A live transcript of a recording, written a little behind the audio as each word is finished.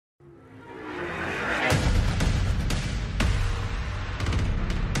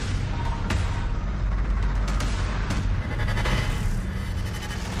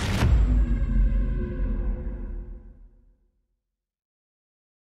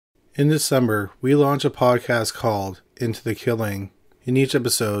In December, we launch a podcast called Into the Killing. In each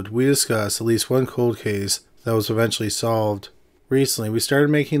episode, we discuss at least one cold case that was eventually solved. Recently, we started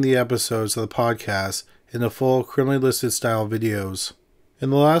making the episodes of the podcast into full criminally listed style videos. In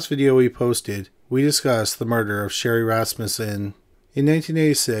the last video we posted, we discussed the murder of Sherry Rasmussen. In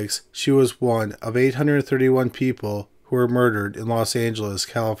 1986, she was one of 831 people who were murdered in Los Angeles,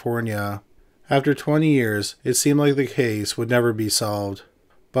 California. After 20 years, it seemed like the case would never be solved.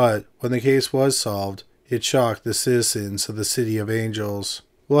 But when the case was solved, it shocked the citizens of the City of Angels.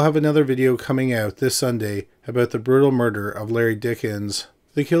 We'll have another video coming out this Sunday about the brutal murder of Larry Dickens.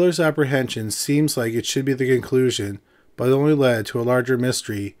 The killer's apprehension seems like it should be the conclusion, but it only led to a larger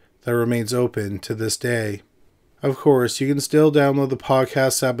mystery that remains open to this day. Of course, you can still download the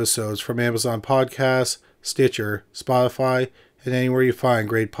podcast episodes from Amazon Podcasts, Stitcher, Spotify, and anywhere you find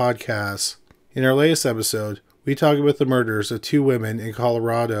great podcasts. In our latest episode, we talk about the murders of two women in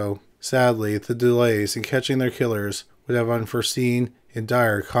Colorado. Sadly, the delays in catching their killers would have unforeseen and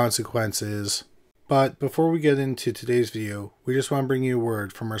dire consequences. But before we get into today's video, we just want to bring you a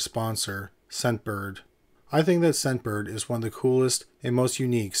word from our sponsor, Scentbird. I think that Scentbird is one of the coolest and most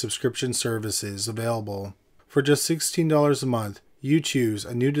unique subscription services available. For just $16 a month, you choose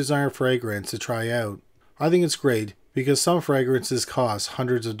a new designer fragrance to try out. I think it's great because some fragrances cost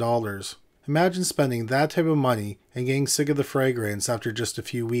hundreds of dollars. Imagine spending that type of money and getting sick of the fragrance after just a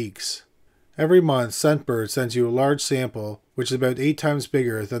few weeks. Every month, Scentbird sends you a large sample, which is about 8 times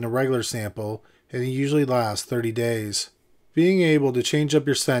bigger than a regular sample, and it usually lasts 30 days. Being able to change up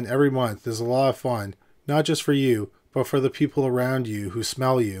your scent every month is a lot of fun, not just for you, but for the people around you who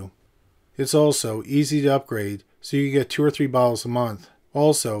smell you. It's also easy to upgrade, so you can get 2 or 3 bottles a month.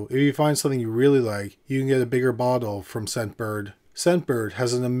 Also, if you find something you really like, you can get a bigger bottle from Scentbird. Scentbird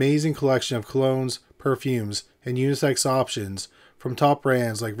has an amazing collection of colognes, perfumes, and unisex options from top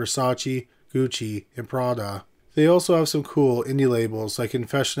brands like Versace, Gucci, and Prada. They also have some cool indie labels like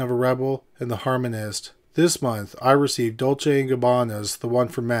Confession of a Rebel and The Harmonist. This month, I received Dolce & Gabbana's The One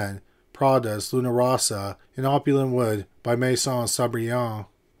for Men, Prada's Luna Rossa, and Opulent Wood by Maison Sabriand.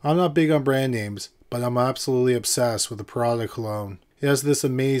 I'm not big on brand names, but I'm absolutely obsessed with the Prada cologne. It has this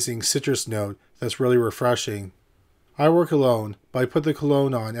amazing citrus note that's really refreshing. I work alone, but I put the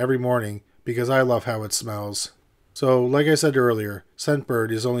cologne on every morning because I love how it smells. So, like I said earlier,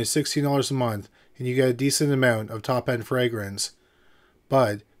 Scentbird is only $16 a month and you get a decent amount of top-end fragrance.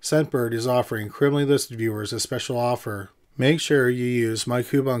 But Scentbird is offering criminally listed viewers a special offer. Make sure you use my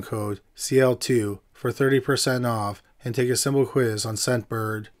coupon code CL2 for 30% off and take a simple quiz on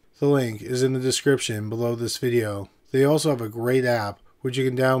Scentbird. The link is in the description below this video. They also have a great app which you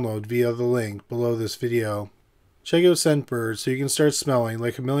can download via the link below this video. Check out Scentbird so you can start smelling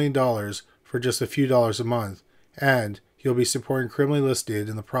like $1 million for just a few dollars a month, and you'll be supporting criminally listed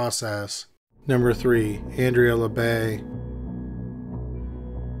in the process. Number 3. Andrea LaBey.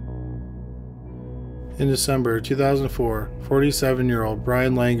 In December 2004, 47-year-old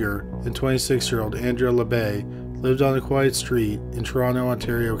Brian Langer and 26-year-old Andrea LaBey lived on a quiet street in Toronto,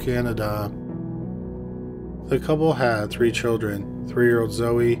 Ontario, Canada. The couple had 3 children, 3-year-old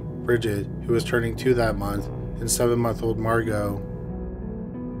Zoe, Bridget, who was turning 2 that month, and 7-month-old Margot.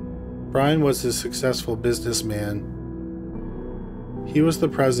 Brian was a successful businessman. He was the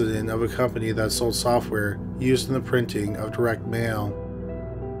president of a company that sold software used in the printing of direct mail.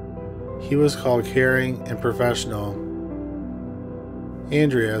 He was called caring and professional.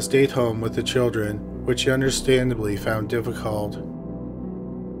 Andrea stayed home with the children, which she understandably found difficult.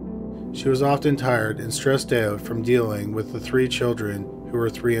 She was often tired and stressed out from dealing with the 3 children who were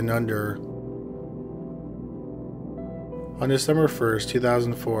 3 and under. On December 1st,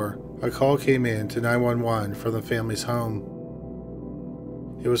 2004, a call came in to 911 from the family's home.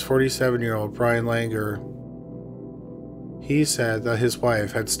 It was 47-year-old Brian Langer. He said that his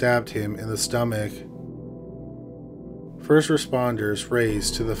wife had stabbed him in the stomach. First responders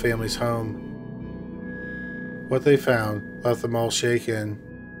raced to the family's home. What they found left them all shaken.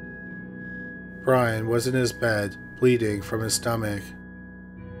 Brian was in his bed, bleeding from his stomach.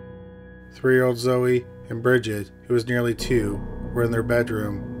 3-year-old Zoe and Bridget, who was nearly 2, were in their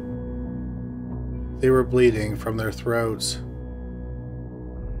bedroom. They were bleeding from their throats.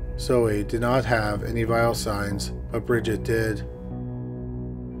 Zoe did not have any vital signs, but Bridget did.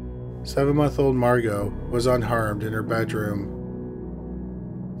 7-month-old Margot was unharmed in her bedroom.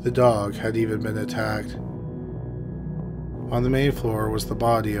 The dog had even been attacked. On the main floor was the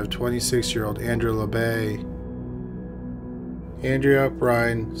body of 26-year-old Andrea LaBey. Andrea,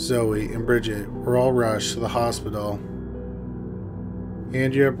 Brian, Zoe, and Bridget were all rushed to the hospital.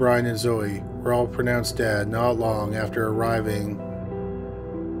 Andrea, Brian, and Zoe were all pronounced dead not long after arriving.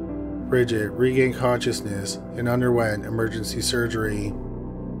 Bridget regained consciousness and underwent emergency surgery.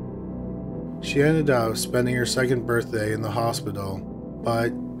 She ended up spending her second birthday in the hospital,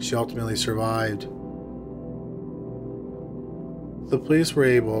 but she ultimately survived. The police were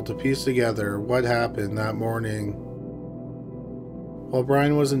able to piece together what happened that morning. While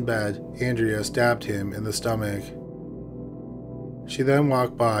Brian was in bed, Andrea stabbed him in the stomach. She then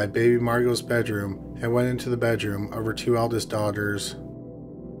walked by baby Margot's bedroom and went into the bedroom of her two eldest daughters.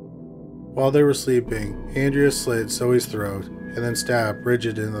 While they were sleeping, Andrea slit Zoe's throat and then stabbed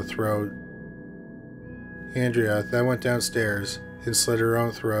Bridget in the throat. Andrea then went downstairs and slit her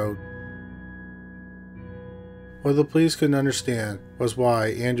own throat. What the police couldn't understand was why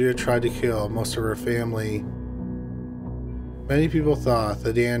Andrea tried to kill most of her family. Many people thought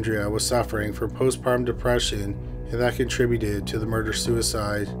that Andrea was suffering from postpartum depression and that contributed to the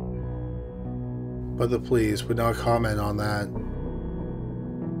murder-suicide. But the police would not comment on that.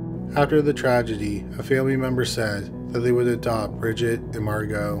 After the tragedy, a family member said that they would adopt Bridget and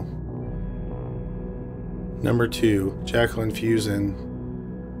Margot. Number 2. Jaclyn Fusen.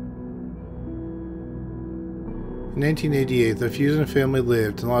 In 1988, the Fusen family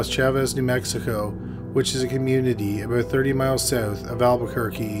lived in Las Chavez, New Mexico, which is a community about 30 miles south of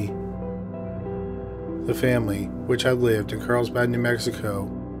Albuquerque. The family, which had lived in Carlsbad, New Mexico,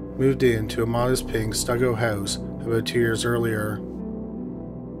 moved into a modest pink stucco house about 2 years earlier.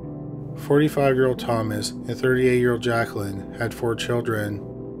 45-year-old Thomas and 38-year-old Jaclyn had 4 children.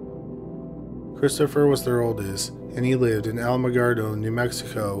 Christopher was their oldest, and he lived in Alamogordo, New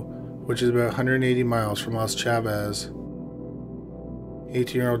Mexico, which is about 180 miles from Las Chavez.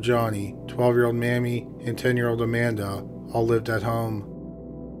 18-year-old Johnny, 12-year-old Mammy, and 10-year-old Amanda all lived at home.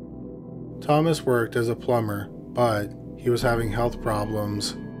 Thomas worked as a plumber, but he was having health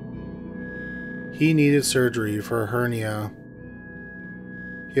problems. He needed surgery for a hernia.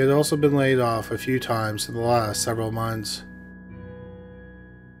 He had also been laid off a few times in the last several months.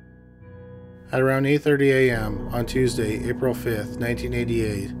 At around 8:30 a.m. on Tuesday, April 5th,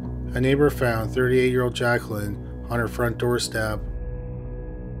 1988, a neighbor found 38-year-old Jaclyn on her front doorstep.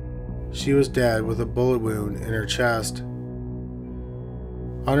 She was dead with a bullet wound in her chest.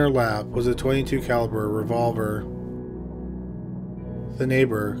 On her lap was a .22 caliber revolver. The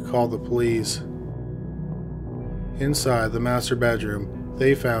neighbor called the police. Inside the master bedroom,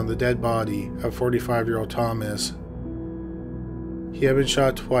 they found the dead body of 45-year-old Thomas. He had been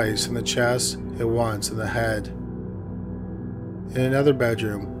shot twice in the chest and once in the head. In another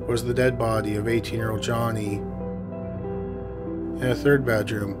bedroom was the dead body of 18-year-old Johnny. In a third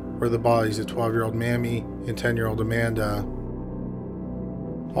bedroom were the bodies of 12-year-old Mammy and 10-year-old Amanda.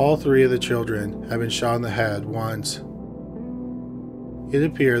 All 3 of the children had been shot in the head once. It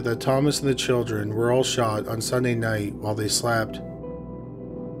appeared that Thomas and the children were all shot on Sunday night while they slept.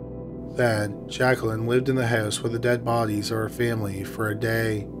 Then, Jaclyn lived in the house with the dead bodies of her family for a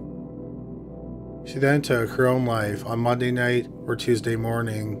day. She then took her own life on Monday night or Tuesday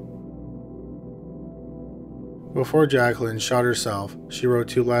morning. Before Jaclyn shot herself, she wrote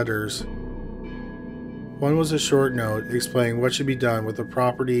 2 letters. One was a short note explaining what should be done with the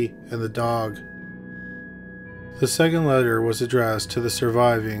property and the dog. The second letter was addressed to the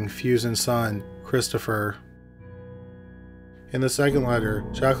surviving Fusen son, Christopher. In the second letter,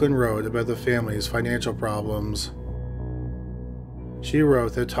 Jaclyn wrote about the family's financial problems. She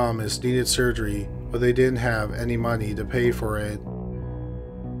wrote that Thomas needed surgery, but they didn't have any money to pay for it.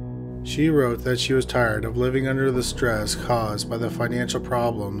 She wrote that she was tired of living under the stress caused by the financial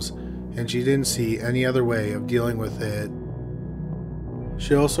problems, and she didn't see any other way of dealing with it.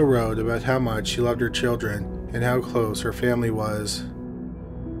 She also wrote about how much she loved her children and how close her family was.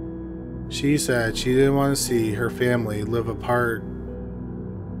 She said she didn't want to see her family live apart.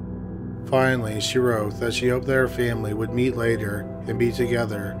 Finally, she wrote that she hoped that her family would meet later and be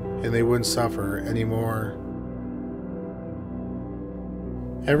together and they wouldn't suffer anymore.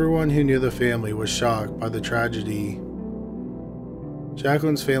 Everyone who knew the family was shocked by the tragedy.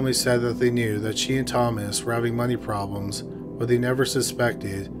 Jaclyn's family said that they knew that she and Thomas were having money problems, but they never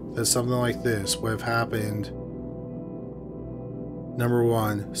suspected that something like this would have happened. Number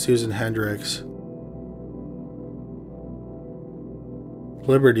 1. Susan Hendricks.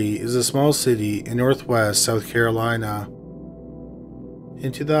 Liberty is a small city in northwest South Carolina.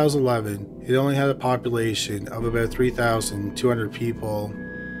 In 2011, it only had a population of about 3,200 people.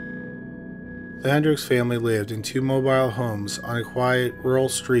 The Hendricks family lived in 2 mobile homes on a quiet, rural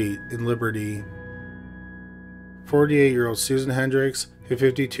street in Liberty. 48-year-old Susan Hendricks and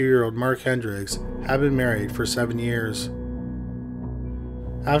 52-year-old Mark Hendricks had been married for 7 years.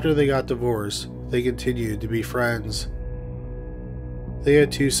 After they got divorced, they continued to be friends. They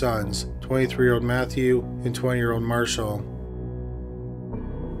had two sons, 23-year-old Matthew and 20-year-old Marshall.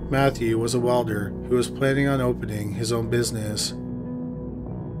 Matthew was a welder who was planning on opening his own business.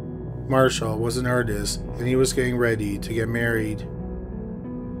 Marshall was an artist and he was getting ready to get married.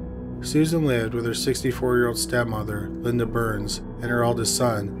 Susan lived with her 64-year-old stepmother, Linda Burns, and her eldest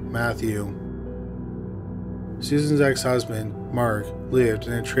son, Matthew. Susan's ex-husband, Mark, lived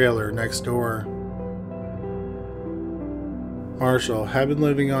in a trailer next door. Marshall had been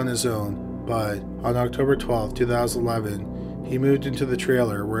living on his own, but on October 12, 2011, he moved into the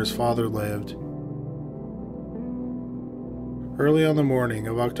trailer where his father lived. Early on the morning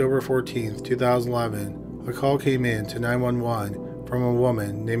of October 14, 2011, a call came in to 911 from a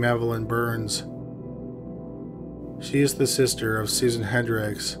woman named Evelyn Burns. She is the sister of Susan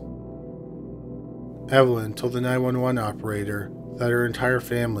Hendricks. Evelyn told the 911 operator that her entire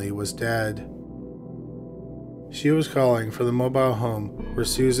family was dead. She was calling for the mobile home where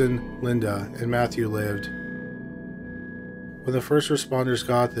Susan, Linda, and Matthew lived. When the first responders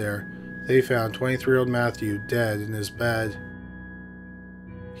got there, they found 23-year-old Matthew dead in his bed.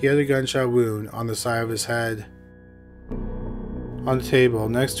 He had a gunshot wound on the side of his head. On the table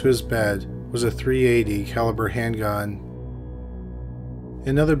next to his bed was a .380 caliber handgun. In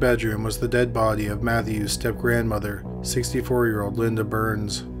another bedroom was the dead body of Matthew's step-grandmother, 64-year-old Linda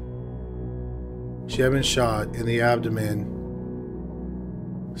Burns. She had been shot in the abdomen.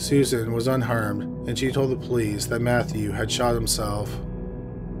 Susan was unharmed, and she told the police that Matthew had shot himself.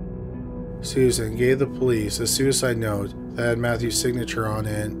 Susan gave the police a suicide note that had Matthew's signature on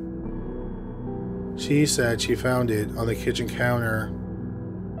it. She said she found it on the kitchen counter.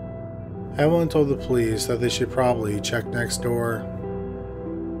 Evelyn told the police that they should probably check next door.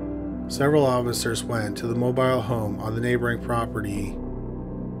 Several officers went to the mobile home on the neighboring property.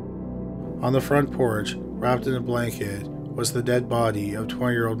 On the front porch, wrapped in a blanket, was the dead body of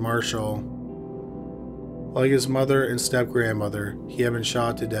 20-year-old Marshall. Like his mother and step-grandmother, he had been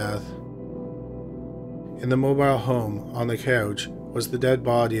shot to death. In the mobile home, on the couch, was the dead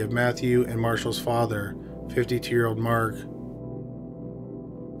body of Matthew and Marshall's father, 52-year-old Mark.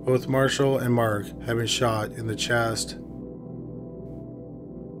 Both Marshall and Mark had been shot in the chest.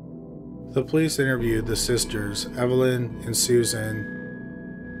 The police interviewed the sisters, Evelyn and Susan.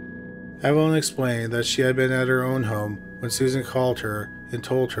 Evelyn explained that she had been at her own home when Susan called her and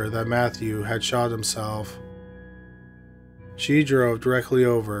told her that Matthew had shot himself. She drove directly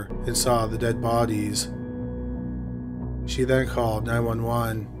over and saw the dead bodies. She then called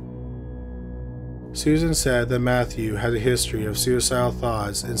 911. Susan said that Matthew had a history of suicidal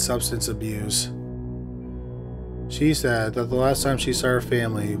thoughts and substance abuse. She said that the last time she saw her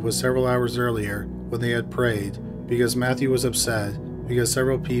family was several hours earlier when they had prayed because Matthew was upset because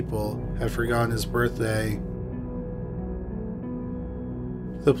several people had forgotten his birthday.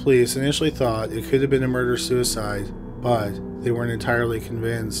 The police initially thought it could have been a murder-suicide, but they weren't entirely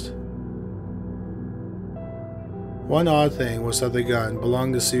convinced. One odd thing was that the gun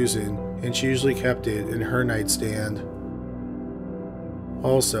belonged to Susan, and she usually kept it in her nightstand.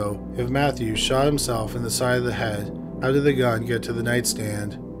 Also, if Matthew shot himself in the side of the head, how did the gun get to the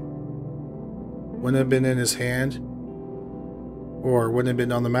nightstand? Wouldn't it have been in his hand? Or wouldn't it have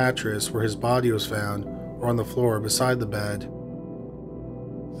been on the mattress where his body was found, or on the floor beside the bed?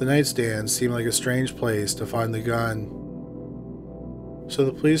 The nightstand seemed like a strange place to find the gun. So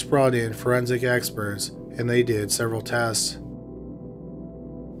the police brought in forensic experts, and they did several tests.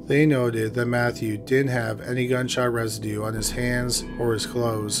 They noted that Matthew didn't have any gunshot residue on his hands or his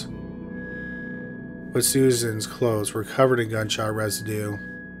clothes, but Susan's clothes were covered in gunshot residue.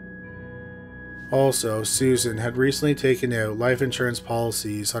 Also, Susan had recently taken out life insurance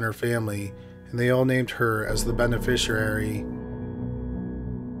policies on her family, and they all named her as the beneficiary.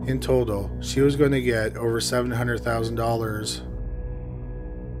 In total, she was going to get over $700,000.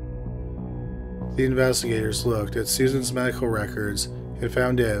 The investigators looked at Susan's medical records and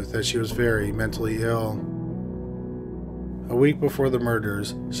found out that she was very mentally ill. A week before the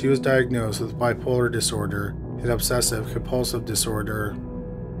murders, she was diagnosed with bipolar disorder and obsessive-compulsive disorder.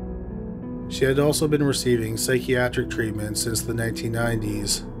 She had also been receiving psychiatric treatment since the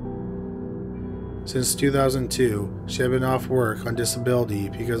 1990s. Since 2002, she had been off work on disability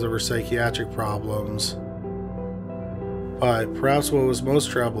because of her psychiatric problems. But perhaps what was most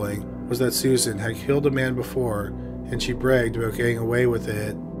troubling was that Susan had killed a man before, and she bragged about getting away with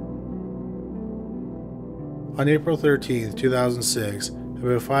it. On April 13, 2006,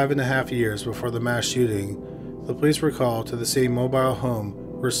 about 5.5 years before the mass shooting, the police were called to the same mobile home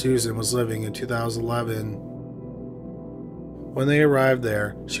where Susan was living in 2011. When they arrived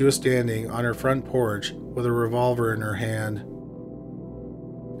there, she was standing on her front porch with a revolver in her hand.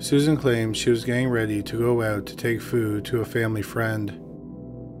 Susan claimed she was getting ready to go out to take food to a family friend.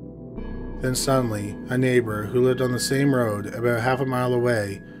 Then suddenly, a neighbor who lived on the same road about half a mile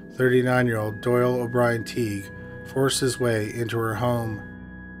away, 39-year-old Doyle O'Brien Teague, forced his way into her home.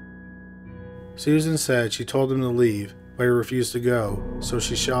 Susan said she told him to leave, but he refused to go, so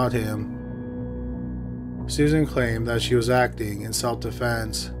she shot him. Susan claimed that she was acting in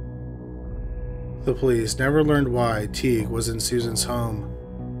self-defense. The police never learned why Teague was in Susan's home.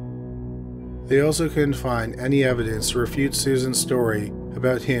 They also couldn't find any evidence to refute Susan's story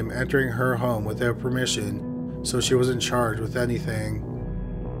about him entering her home without permission, so she wasn't charged with anything.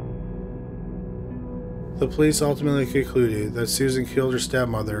 The police ultimately concluded that Susan killed her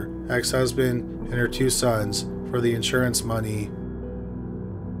stepmother, ex-husband, and her 2 sons for the insurance money.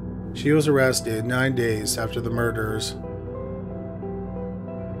 She was arrested 9 days after the murders.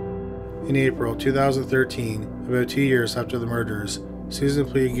 In April 2013, about 2 years after the murders, Susan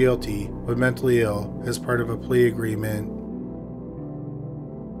pleaded guilty but mentally ill as part of a plea agreement.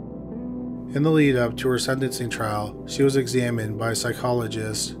 In the lead-up to her sentencing trial, she was examined by a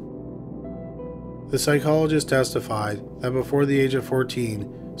psychologist. The psychologist testified that before the age of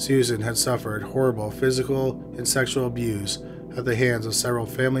 14, Susan had suffered horrible physical and sexual abuse at the hands of several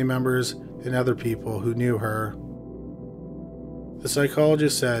family members and other people who knew her. The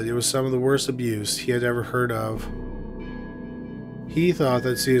psychologist said it was some of the worst abuse he had ever heard of. He thought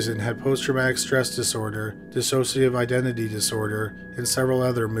that Susan had post-traumatic stress disorder, dissociative identity disorder, and several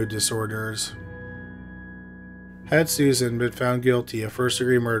other mood disorders. Had Susan been found guilty of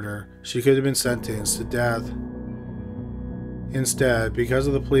first-degree murder, she could have been sentenced to death. Instead, because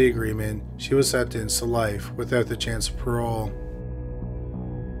of the plea agreement, she was sentenced to life without the chance of parole.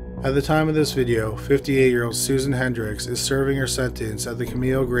 At the time of this video, 58-year-old Susan Hendricks is serving her sentence at the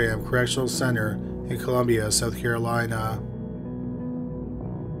Camille Graham Correctional Center in Columbia, South Carolina.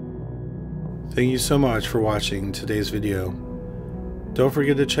 Thank you so much for watching today's video. Don't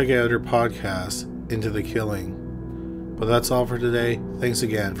forget to check out her podcast, Into the Killing. But that's all for today. Thanks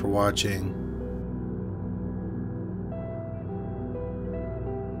again for watching.